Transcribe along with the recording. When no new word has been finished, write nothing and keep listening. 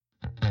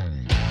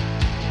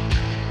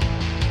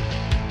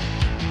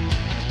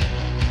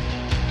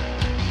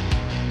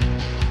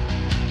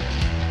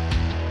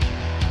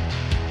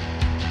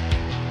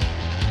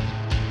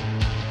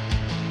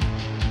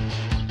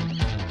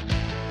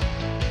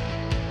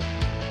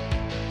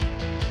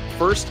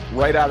first,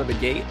 right out of the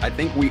gate, I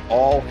think we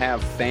all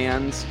have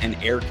fans and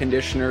air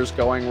conditioners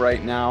going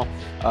right now.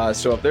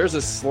 So if there's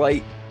a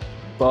slight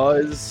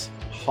buzz,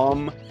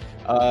 hum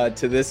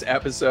to this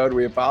episode,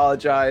 we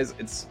apologize.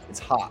 It's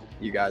hot,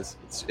 you guys.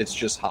 It's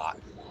just hot.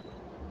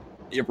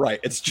 You're right.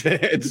 It's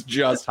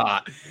just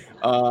hot.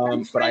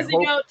 I'm but I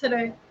freezing hope, out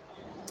today.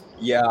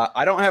 Yeah,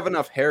 I don't have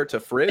enough hair to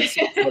frizz,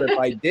 but if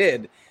I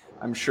did,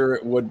 I'm sure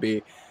it would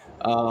be.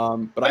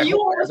 But I you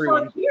hope almost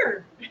everyone walk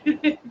here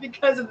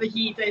because of the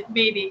heat,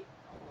 maybe.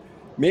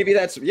 Maybe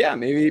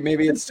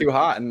maybe it's too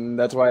hot, and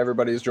that's why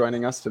everybody's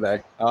joining us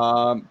today.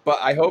 But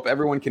I hope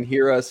everyone can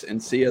hear us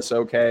and see us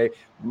okay.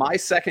 My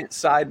second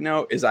side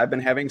note is I've been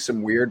having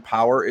some weird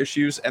power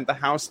issues at the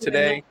house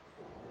today. Yeah.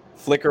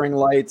 Flickering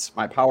lights.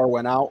 My power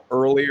went out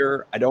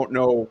earlier. I don't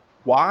know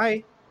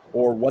why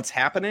or what's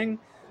happening,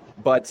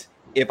 but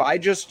if I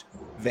just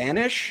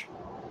vanish,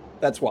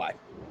 that's why.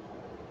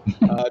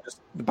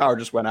 The power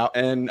just went out,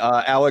 and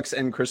Alex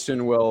and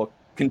Kristen will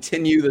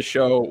continue the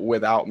show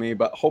without me,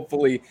 but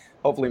hopefully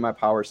my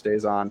power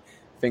stays on.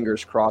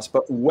 Fingers crossed.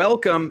 But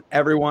welcome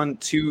everyone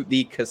to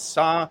the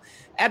CASA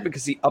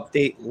Advocacy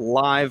Update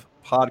live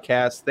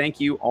podcast. Thank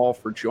you all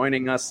for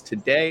joining us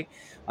today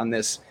on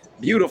this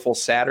beautiful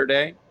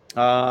Saturday.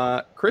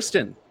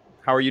 Kristen,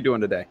 how are you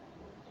doing today?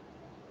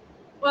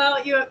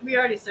 Well, we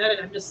already said it.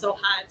 I'm just so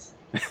hot.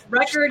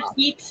 Record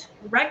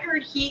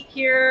heat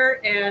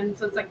here, and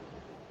so it's like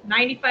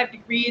 95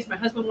 degrees. My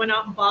husband went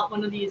out and bought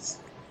one of these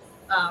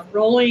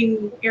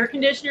rolling air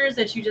conditioners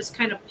that you just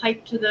kind of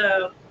pipe to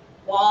the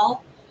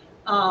wall,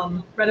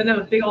 rather than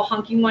a big old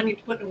hunking one you have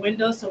to put in a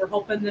window. So we're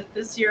hoping that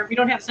this year we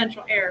don't have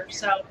central air.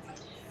 So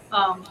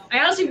I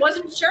honestly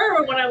wasn't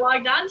sure when I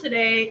logged on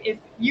today if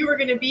you were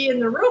going to be in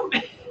the room,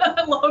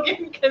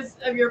 Logan, because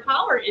of your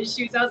power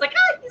issues. I was like,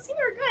 he's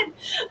here,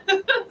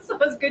 good. So it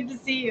was good to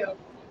see you.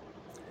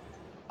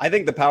 I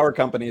think the power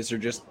companies are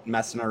just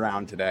messing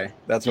around today.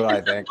 That's what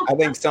I think. I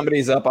think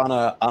somebody's up on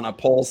a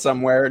pole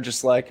somewhere,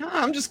 just like,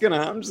 I'm just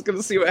gonna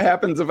see what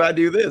happens if I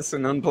do this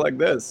and unplug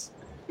this.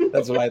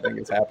 That's what I think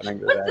is happening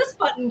today. What's this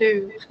button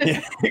do?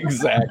 Yeah,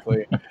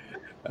 exactly.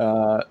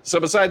 So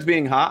besides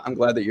being hot, I'm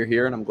glad that you're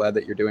here and I'm glad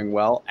that you're doing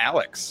well.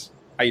 Alex,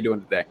 how you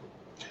doing today?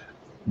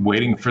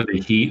 Waiting for the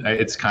heat.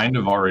 It's kind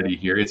of already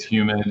here. It's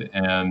humid,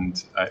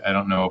 and I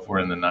don't know if we're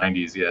in the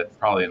 90s yet.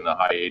 Probably in the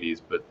high 80s,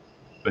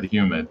 but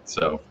humid.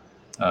 So.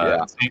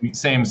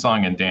 Same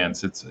song and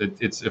dance.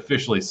 It's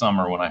officially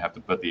summer when I have to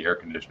put the air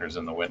conditioners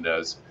in the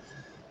windows.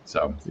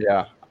 So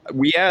yeah,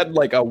 we had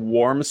like a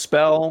warm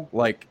spell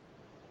like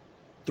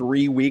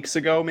 3 weeks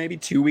ago, maybe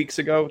 2 weeks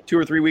ago, 2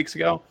 or 3 weeks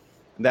ago.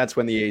 That's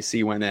when the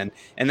AC went in,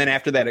 and then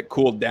after that it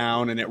cooled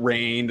down and it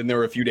rained, and there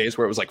were a few days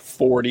where it was like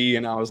 40,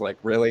 and I was like,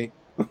 really?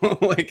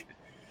 Like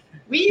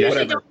we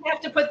usually don't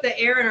have to put the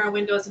air in our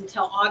windows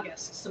until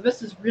August, so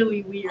this is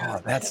really weird.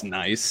 Oh, that's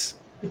nice.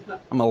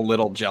 I'm a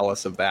little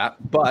jealous of that,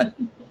 but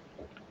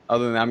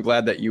other than that, I'm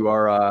glad that you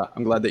are.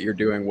 I'm glad that you're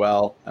doing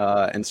well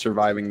and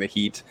surviving the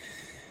heat.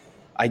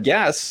 I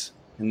guess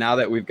now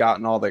that we've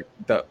gotten all the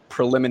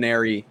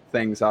preliminary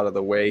things out of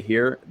the way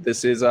here,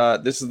 this is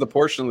the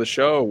portion of the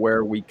show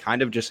where we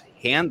kind of just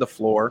hand the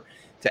floor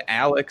to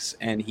Alex,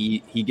 and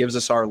he gives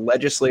us our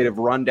legislative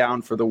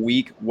rundown for the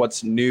week.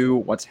 What's new?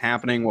 What's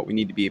happening? What we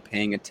need to be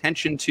paying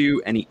attention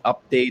to? Any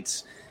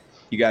updates?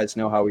 You guys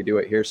know how we do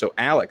it here. So,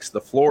 Alex,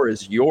 the floor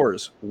is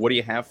yours. What do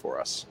you have for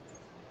us?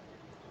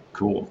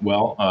 Cool.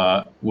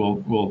 Well,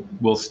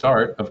 we'll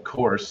start, of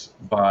course,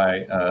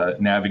 by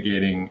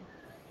navigating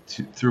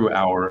through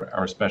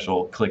our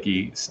special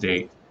clicky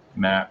state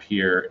map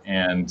here,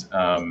 and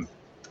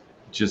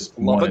just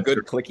love a good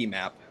clicky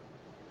map.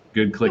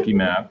 Good clicky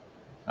map.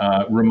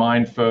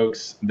 Remind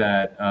folks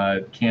that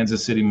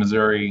Kansas City,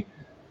 Missouri,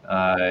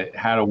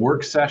 had a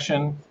work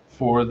session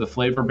for the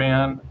flavor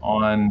ban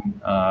on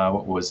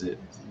what was it,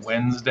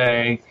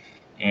 Wednesday,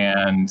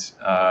 and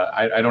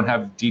I don't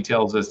have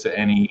details as to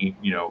any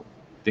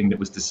thing that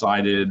was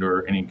decided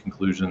or any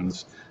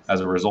conclusions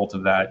as a result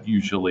of that.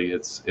 Usually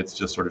it's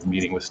just sort of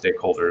meeting with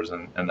stakeholders,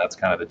 and that's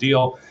kind of the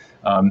deal.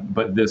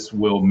 But this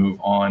will move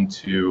on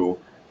to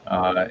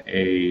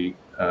a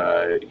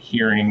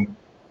hearing.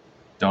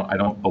 I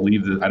don't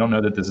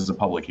know that this is a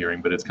public hearing,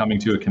 but it's coming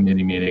to a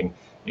committee meeting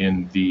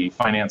in the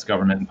Finance,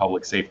 Government, and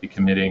Public Safety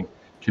Committee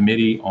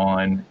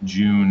on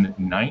June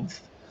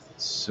 9th.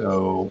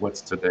 So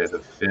what's today, the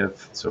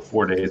 5th? So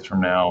 4 days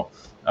from now.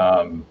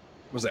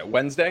 Was that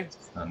Wednesday?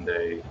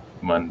 Sunday,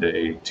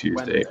 Monday,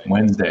 Tuesday,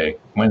 Wednesday.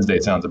 Wednesday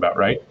sounds about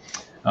right.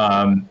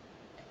 So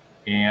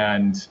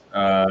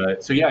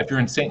yeah, if you're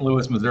in St.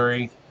 Louis,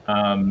 Missouri,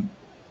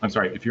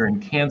 if you're in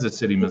Kansas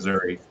City,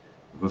 Missouri,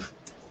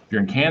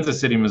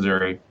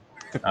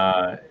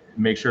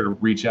 make sure to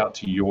reach out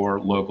to your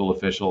local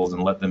officials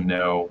and let them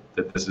know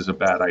that this is a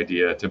bad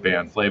idea to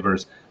ban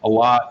flavors. A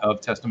lot of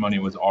testimony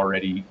was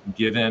already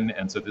given,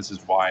 and so this is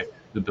why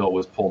the bill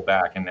was pulled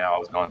back and now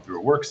has gone through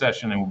a work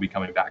session and will be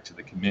coming back to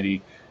the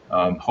committee.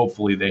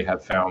 Hopefully they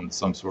have found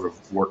some sort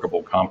of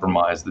workable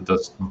compromise that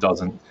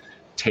doesn't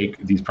take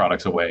these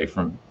products away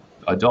from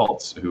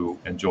adults who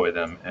enjoy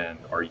them and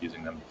are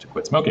using them to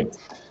quit smoking.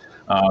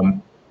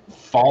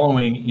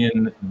 Following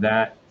in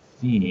that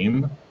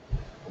theme,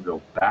 we'll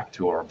go back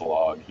to our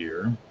blog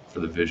here for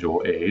the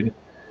visual aid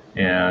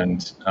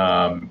and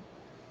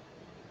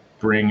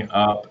bring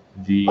up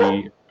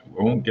we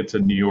won't get to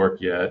New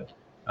York yet.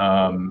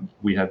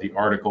 We had the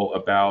article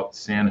about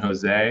San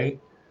Jose.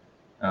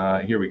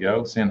 Here we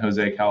go, San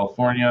Jose,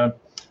 California.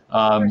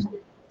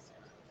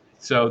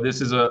 So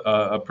this is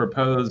a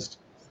proposed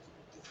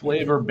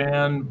flavor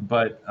ban,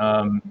 but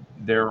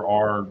there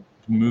are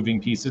moving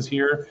pieces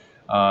here.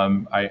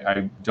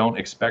 I don't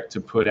expect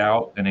to put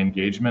out an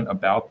engagement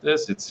about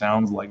this. It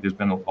sounds like there's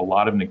been a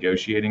lot of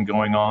negotiating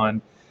going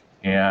on,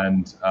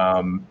 and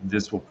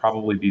this will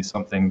probably be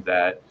something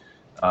that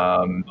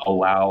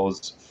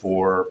allows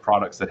for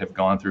products that have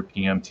gone through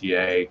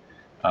PMTA.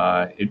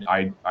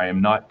 I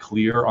am not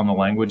clear on the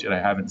language, and I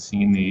haven't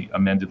seen the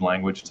amended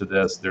language to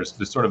this. There's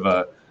sort of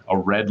a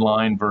red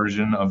line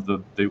version of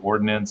the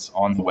ordinance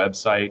on the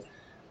website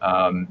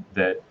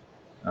that,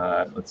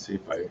 let's see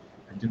if I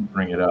didn't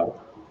bring it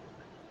up.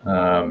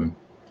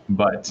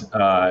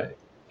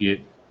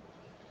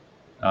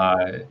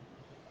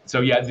 So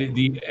yeah,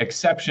 the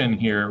exception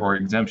here or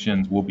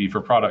exemptions will be for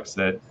products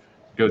that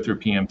go through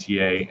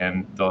PMTA,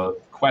 and the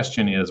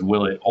question is,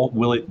 will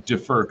it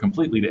defer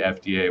completely to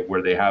FDA,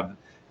 where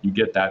you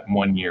get that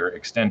 1 year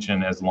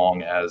extension as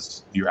long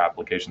as your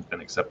application's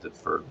been accepted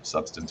for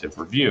substantive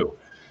review.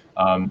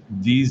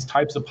 These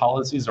types of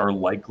policies are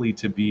likely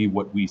to be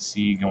what we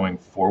see going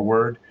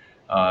forward.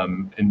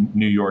 In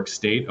New York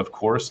State, of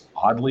course,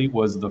 oddly,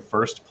 was the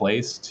first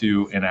place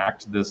to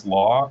enact this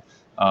law.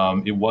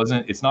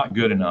 It's not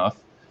good enough.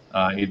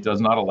 It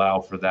does not allow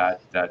for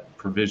that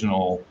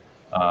provisional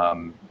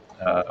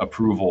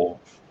approval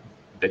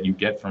that you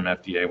get from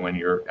FDA when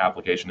your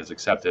application is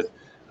accepted.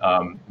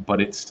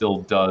 But it still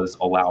does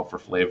allow for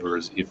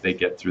flavors if they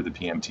get through the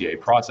PMTA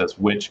process,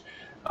 which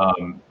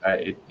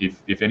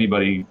if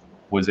anybody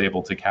was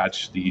able to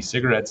catch the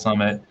e-cigarette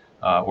summit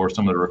or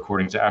some of the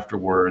recordings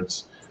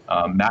afterwards,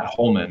 Matt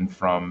Holman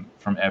from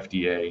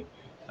FDA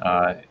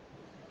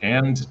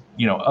and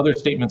other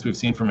statements we've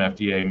seen from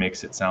FDA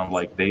makes it sound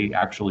like they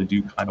actually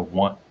do kind of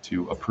want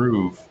to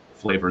approve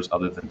flavors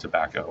other than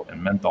tobacco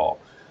and menthol.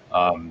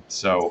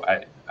 So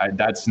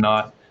that's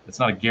not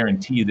a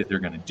guarantee that they're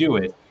going to do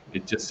it.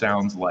 It just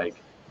sounds like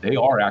they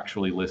are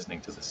actually listening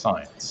to the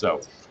science.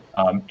 So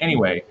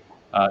anyway,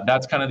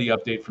 that's kind of the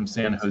update from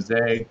San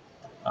Jose.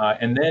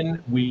 And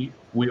then we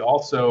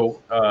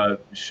also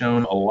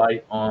shone a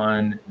light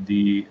on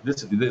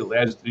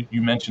as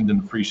you mentioned in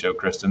the pre-show,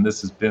 Kristen,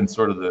 this has been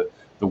sort of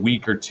the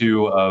week or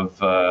two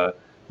of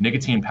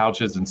nicotine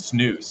pouches and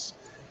snus.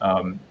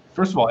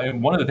 First of all,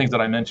 and one of the things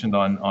that I mentioned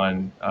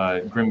on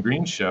Grim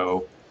Green's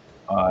show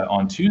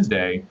on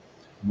Tuesday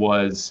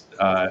was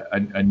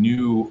a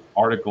new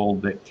article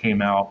that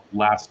came out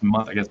last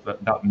month, I guess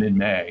about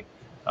mid-May,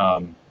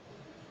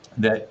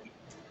 that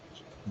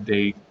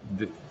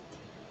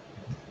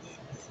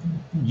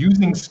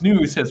using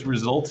snus has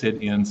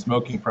resulted in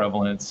smoking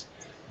prevalence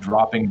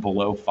dropping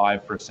below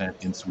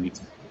 5% in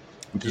Sweden,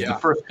 which is the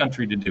first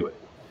country to do it.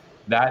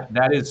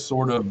 That is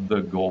sort of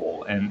the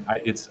goal, and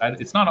it's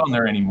not on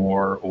there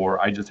anymore,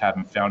 or I just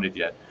haven't found it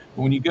yet.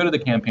 But when you go to the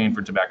Campaign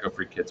for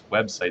Tobacco-Free Kids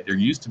website, there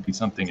used to be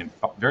something in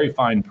very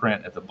fine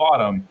print at the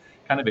bottom,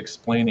 kind of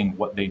explaining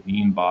what they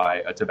mean by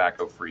a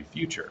tobacco-free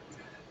future.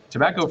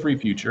 Tobacco-free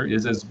future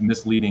is as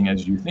misleading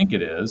as you think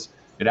it is.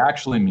 It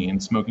actually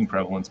means smoking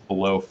prevalence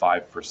below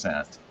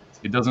 5%.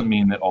 It doesn't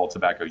mean that all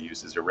tobacco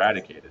use is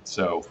eradicated.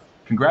 So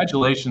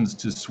congratulations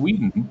to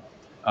Sweden,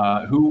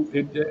 who,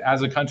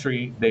 as a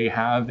country, they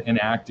have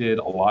enacted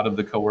a lot of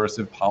the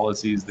coercive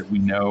policies that we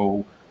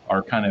know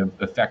are kind of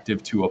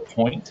effective to a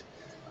point.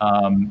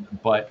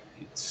 But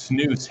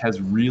snus has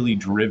really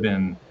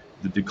driven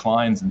the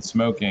declines in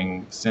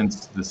smoking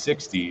since the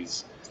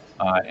 60s.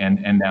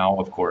 And now,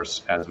 of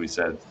course, as we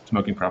said,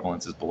 smoking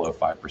prevalence is below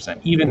 5%,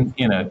 even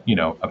in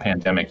a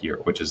pandemic year,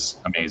 which is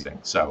amazing.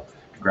 So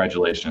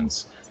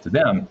congratulations to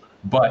them.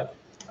 But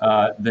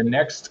the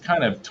next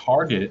kind of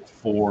target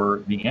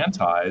for the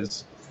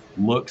antis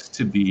looks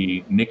to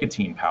be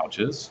nicotine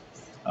pouches.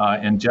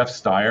 And Jeff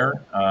Steyer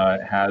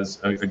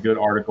has a good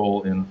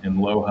article in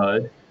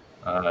LowHud,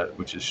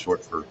 which is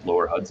short for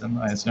Lower Hudson,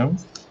 I assume.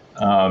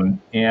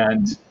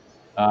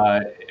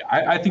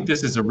 I think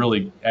this is a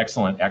really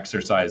excellent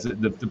exercise.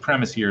 The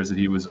premise here is that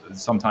he was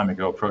some time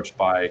ago approached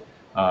by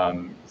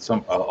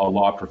a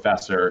law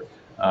professor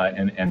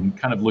and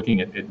kind of looking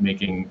at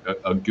making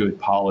a good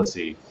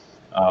policy.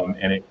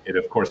 And it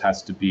of course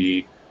has to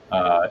be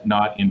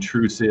not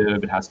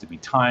intrusive, it has to be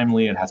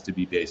timely, it has to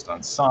be based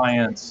on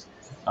science.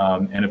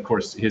 And of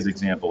course, his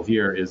example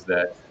here is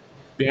that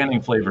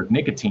banning flavored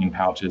nicotine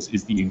pouches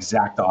is the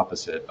exact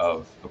opposite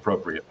of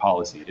appropriate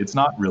policy. It's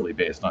not really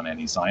based on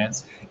any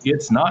science.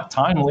 It's not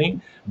timely.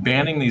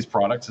 Banning these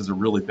products is a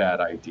really bad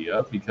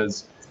idea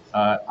because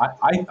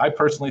I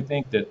personally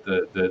think that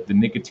the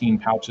nicotine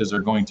pouches are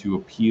going to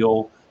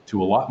appeal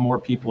to a lot more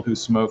people who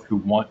smoke, who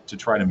want to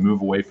try to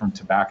move away from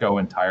tobacco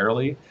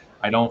entirely.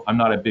 I'm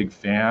not a big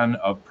fan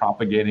of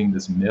propagating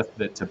this myth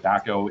that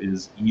tobacco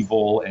is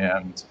evil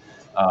and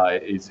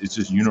It's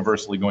just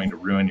universally going to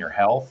ruin your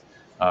health.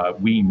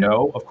 We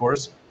know, of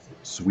course,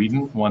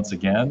 Sweden, once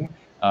again,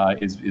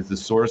 is the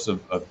source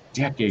of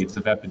decades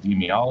of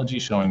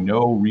epidemiology showing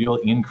no real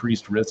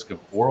increased risk of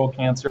oral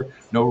cancer,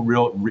 no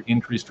real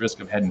increased risk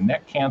of head and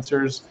neck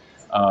cancers.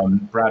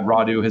 Brad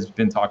Radu has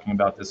been talking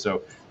about this.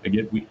 So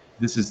again,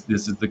 this is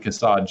the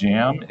CASA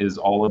Jam is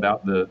all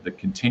about the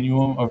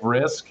continuum of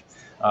risk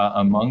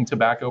among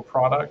tobacco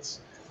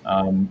products.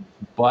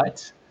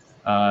 But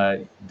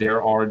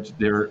there are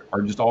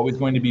just always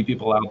going to be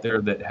people out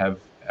there that have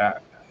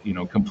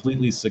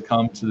completely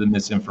succumbed to the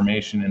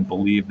misinformation and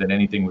believe that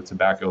anything with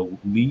tobacco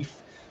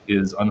leaf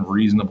is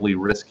unreasonably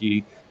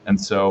risky. And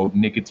so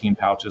nicotine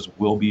pouches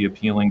will be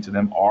appealing to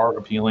them, are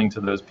appealing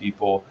to those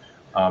people.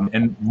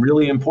 And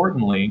really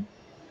importantly,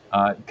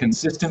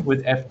 consistent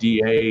with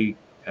FDA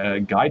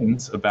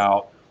guidance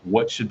about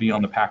what should be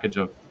on the package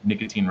of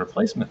nicotine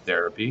replacement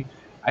therapy,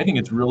 I think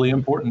it's really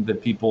important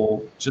that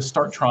people just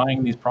start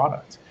trying these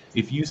products.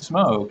 If you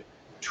smoke,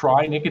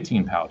 try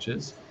nicotine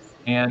pouches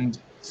and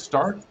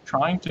start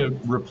trying to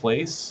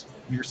replace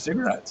your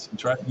cigarettes.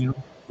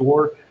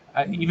 Or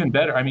even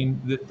better, I mean,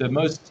 the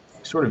most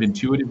sort of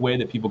intuitive way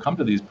that people come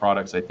to these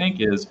products, I think,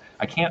 is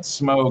I can't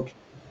smoke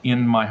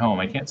in my home.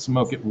 I can't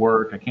smoke at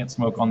work. I can't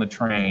smoke on the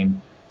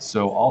train.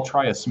 So I'll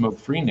try a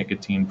smoke-free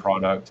nicotine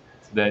product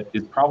that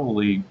is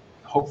probably,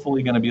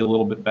 hopefully, going to be a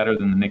little bit better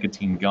than the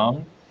nicotine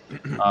gum.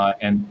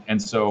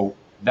 And so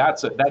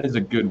that is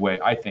a good way,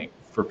 I think,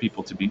 for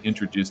people to be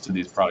introduced to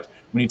these products.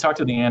 When you talk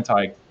to the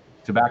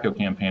anti-tobacco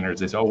campaigners,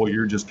 they say, "Oh, well,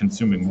 you're just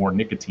consuming more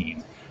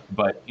nicotine."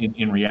 But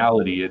in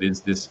reality, it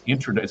is this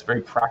it's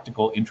very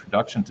practical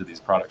introduction to these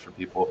products for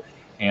people,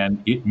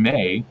 and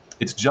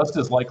it's just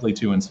as likely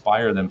to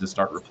inspire them to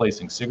start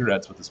replacing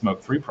cigarettes with a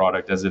smoke-free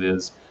product as it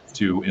is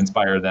to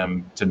inspire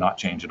them to not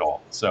change at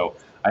all. So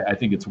I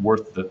think it's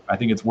worth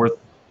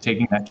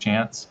taking that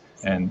chance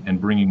and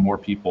bringing more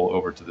people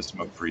over to the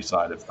smoke-free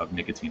side of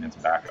nicotine and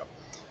tobacco.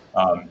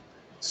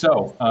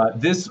 So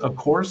this, of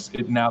course,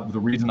 now the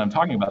reason I'm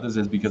talking about this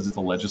is because it's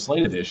a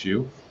legislative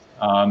issue.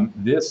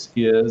 This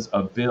is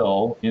a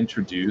bill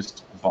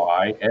introduced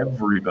by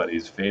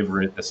everybody's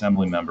favorite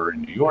assembly member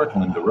in New York,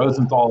 Linda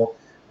Rosenthal.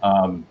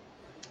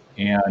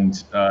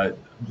 And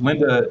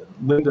Linda,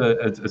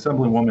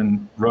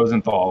 Assemblywoman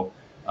Rosenthal,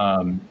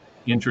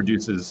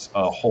 introduces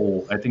a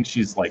whole, I think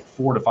she's like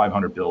 400 to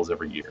 500 bills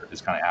every year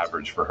is kind of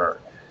average for her.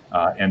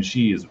 And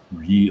she is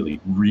really,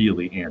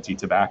 really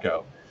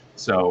anti-tobacco.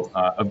 So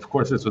of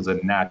course, this was a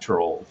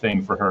natural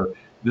thing for her.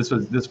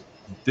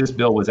 This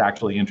bill was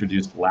actually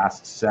introduced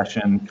last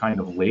session, kind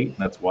of late. And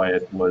that's why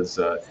it was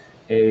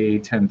A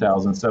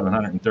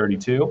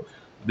 10,732.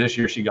 This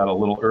year, she got a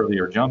little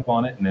earlier jump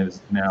on it, and it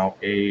is now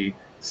A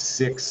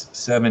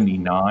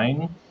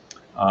 679.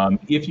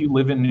 If you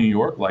live in New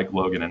York, like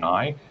Logan and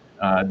I,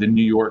 the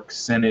New York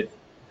Senate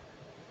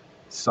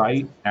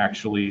site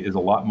actually is a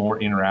lot more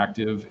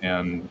interactive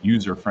and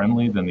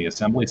user-friendly than the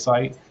Assembly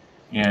site.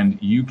 And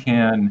you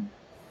can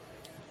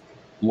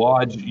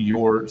lodge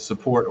your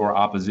support or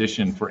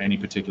opposition for any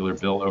particular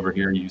bill over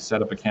here. You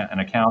set up an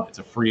account. It's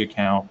a free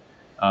account.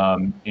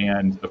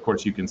 And of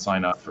course, you can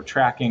sign up for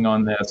tracking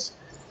on this.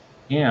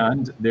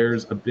 And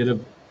there's a bit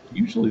of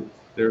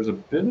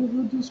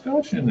a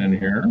discussion in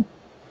here.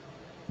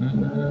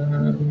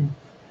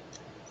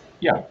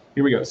 Yeah,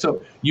 here we go.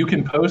 So you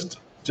can post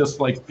just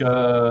like,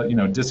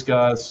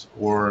 Discuss,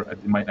 or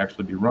it might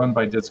actually be run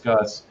by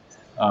Discuss.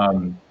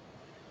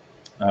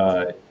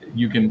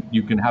 You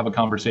can have a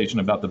conversation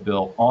about the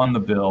bill on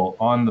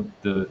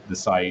the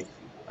site,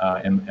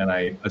 and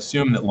I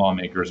assume that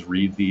lawmakers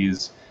read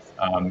these.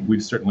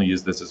 We've certainly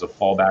used this as a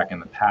fallback in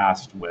the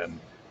past when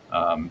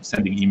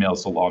sending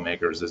emails to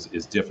lawmakers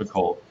is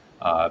difficult,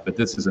 but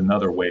this is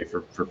another way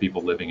for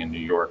people living in New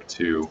York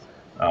to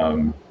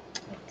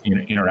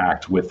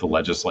interact with the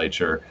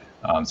legislature,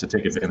 to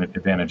take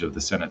advantage of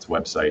the Senate's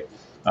website.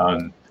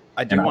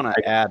 I do want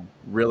to add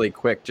really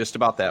quick just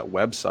about that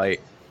website.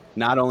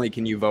 Not only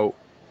can you vote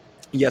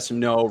yes or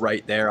no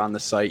right there on the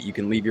site, you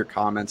can leave your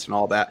comments and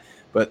all that,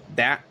 but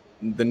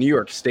the New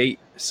York State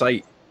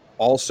site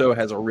also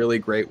has a really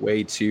great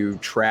way to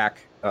track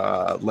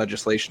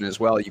legislation as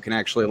well. You can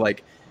actually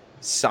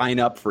sign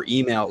up for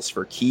emails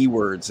for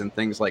keywords and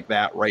things like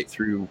that right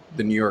through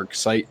the New York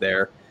site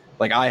there.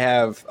 Like I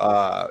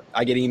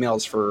get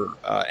emails for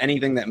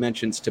anything that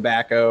mentions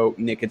tobacco,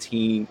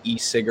 nicotine,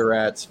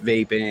 e-cigarettes,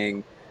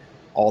 vaping,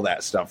 all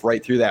that stuff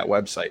right through that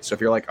website. So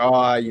if you're like,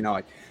 I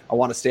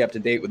want to stay up to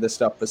date with this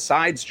stuff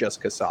besides just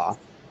CASA,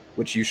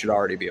 which you should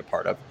already be a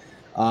part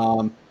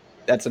of.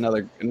 That's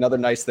another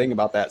nice thing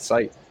about that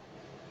site.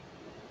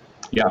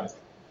 Yeah,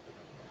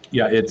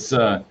 it's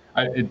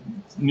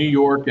New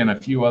York and a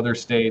few other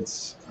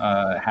states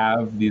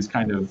have these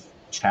kind of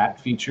chat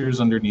features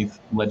underneath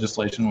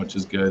legislation, which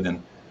is good.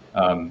 And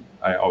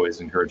I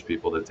always encourage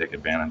people to take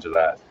advantage of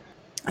that.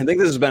 I think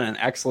this has been an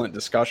excellent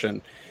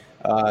discussion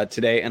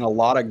today, and a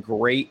lot of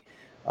great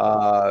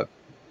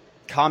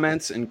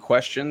comments and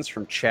questions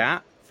from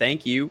chat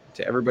thank you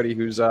to everybody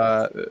who's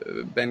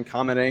been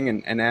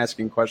commenting and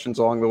asking questions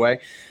along the way.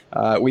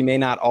 We may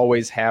not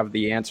always have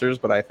the answers,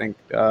 but I think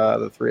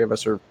the three of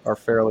us are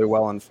fairly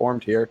well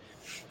informed here.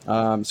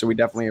 So we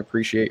definitely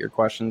appreciate your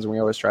questions, and we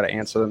always try to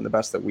answer them the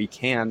best that we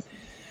can.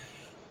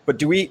 But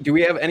do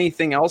we have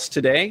anything else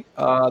today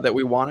that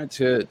we wanted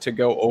to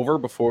go over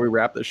before we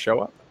wrap this show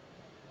up?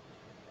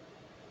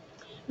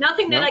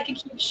 Nothing that I could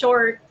keep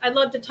short. I'd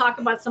love to talk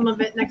about some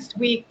of it next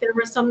week. There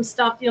was some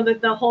stuff,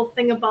 the whole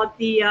thing about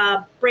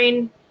the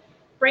brain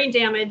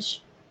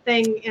damage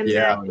thing, and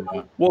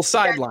we'll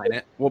sideline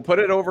it. We'll put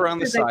it over on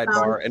the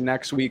sidebar, and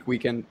next week we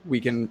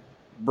can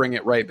bring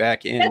it right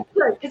back in. That's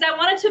good, because I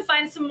wanted to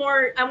find some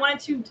more. I wanted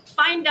to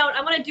find out.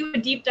 I want to do a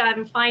deep dive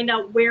and find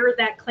out where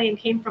that claim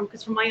came from,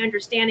 because from my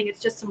understanding,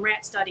 it's just some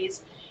rat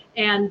studies,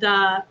 and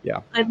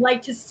I'd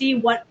like to see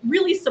what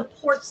really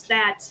supports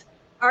that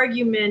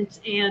argument,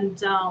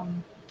 and I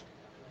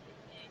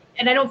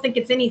don't think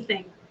it's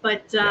anything,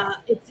 but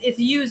it's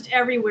used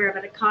everywhere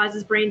that it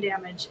causes brain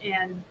damage,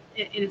 and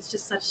it's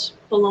just such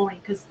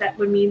baloney, because that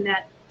would mean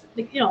that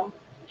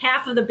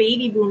half of the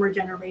baby boomer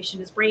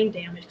generation is brain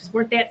damage, because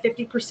weren't that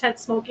 50%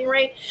 smoking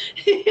rate?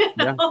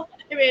 I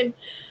mean,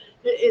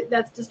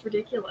 that's just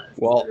ridiculous.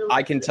 Well, really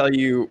I can tell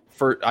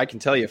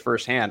you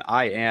firsthand,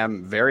 I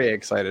am very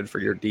excited for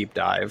your deep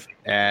dive,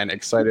 and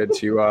excited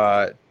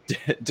to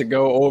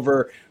go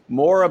over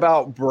more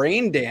about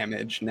brain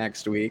damage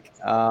next week.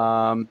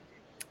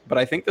 But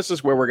I think this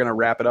is where we're going to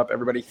wrap it up.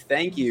 Everybody,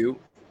 thank you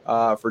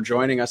for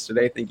joining us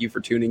today. Thank you for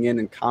tuning in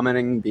and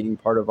commenting, being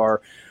part of our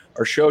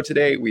show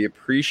today. We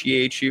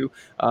appreciate you.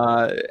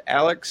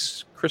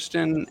 Alex,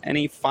 Kristen,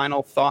 any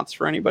final thoughts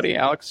for anybody?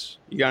 Alex,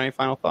 you got any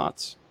final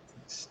thoughts?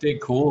 Stay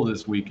cool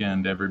this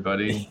weekend,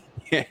 everybody.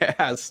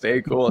 Yeah, stay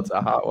cool. It's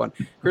a hot one.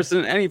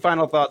 Kristen, any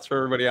final thoughts for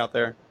everybody out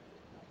there?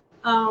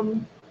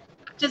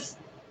 Just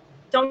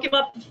don't give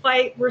up the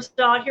fight. We're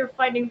still out here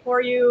fighting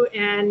for you,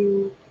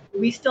 and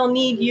we still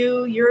need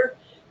you.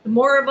 The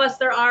more of us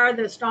there are,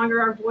 the stronger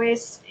our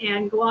voice,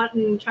 and go out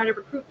and try to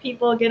recruit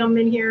people, get them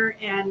in here,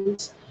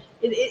 and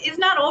it's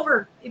not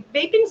over.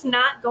 Vaping's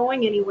not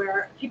going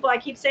anywhere. I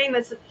keep saying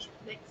this,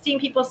 seeing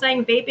people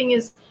saying vaping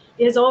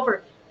is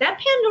over. That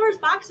Pandora's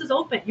box is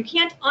open. You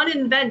can't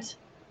uninvent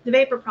the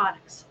vapor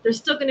products. They're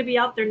still going to be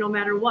out there no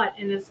matter what.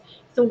 And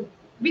so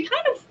we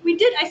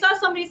did. I saw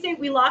somebody say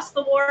we lost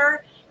the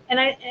war, and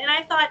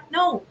I thought,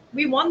 no,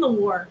 we won the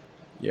war.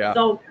 Yeah.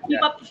 So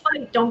keep up the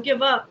fight. Don't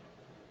give up.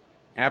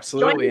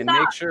 Absolutely. And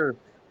make sure,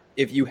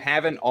 if you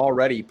haven't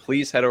already,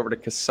 please head over to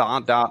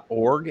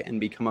CASAA.org and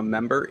become a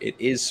member. It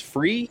is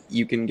free.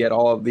 You can get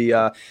all of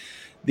the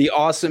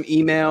awesome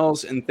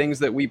emails and things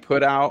that we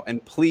put out.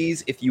 And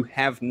please, if you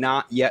have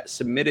not yet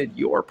submitted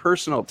your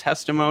personal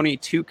testimony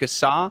to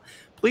CASAA,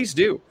 please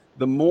do.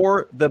 The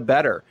more, the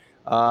better.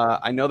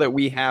 I know that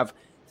we have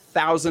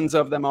thousands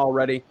of them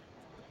already.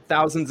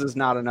 Thousands is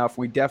not enough.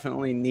 We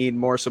definitely need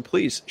more. So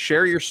please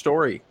share your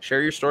story.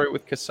 Share your story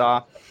with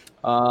CASAA.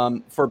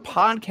 For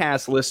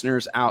podcast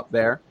listeners out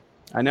there,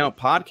 I know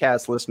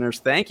podcast listeners,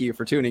 thank you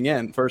for tuning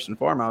in first and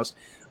foremost.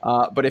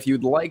 But if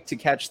you'd like to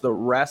catch the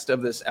rest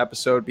of this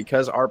episode,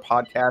 because our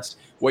podcast,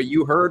 what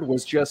you heard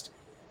was just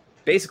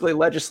basically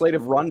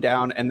legislative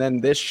rundown, and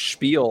then this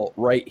spiel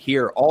right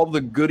here, all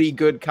the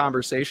good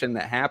conversation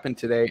that happened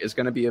today is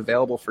going to be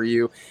available for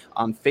you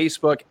on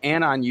Facebook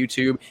and on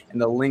YouTube,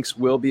 and the links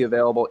will be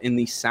available in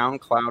the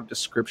SoundCloud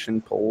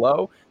description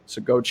below.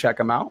 So go check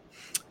them out.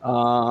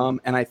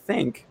 And I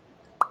think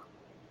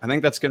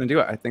that's going to do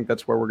it. I think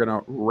that's where we're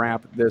going to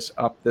wrap this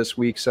up this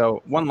week.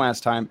 So one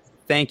last time,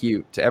 thank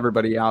you to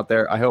everybody out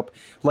there. I hope,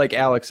 like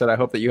Alex said, I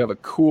hope that you have a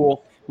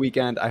cool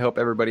weekend. I hope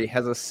everybody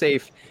has a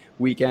safe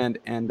weekend,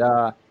 and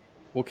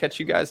we'll catch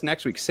you guys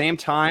next week. Same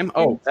time.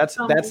 Oh, that's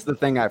the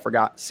thing I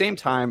forgot. Same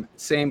time,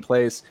 same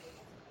place,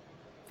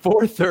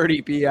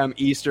 4:30 p.m.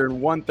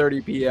 Eastern,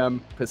 1:30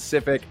 p.m.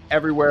 Pacific.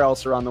 Everywhere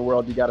else around the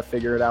world, you got to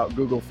figure it out.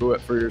 Google Foo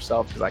it for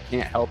yourself, because I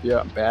can't help you.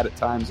 I'm bad at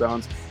time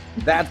zones.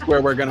 That's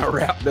where we're going to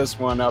wrap this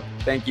one up.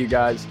 Thank you,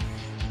 guys.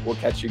 We'll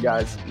catch you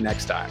guys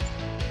next time.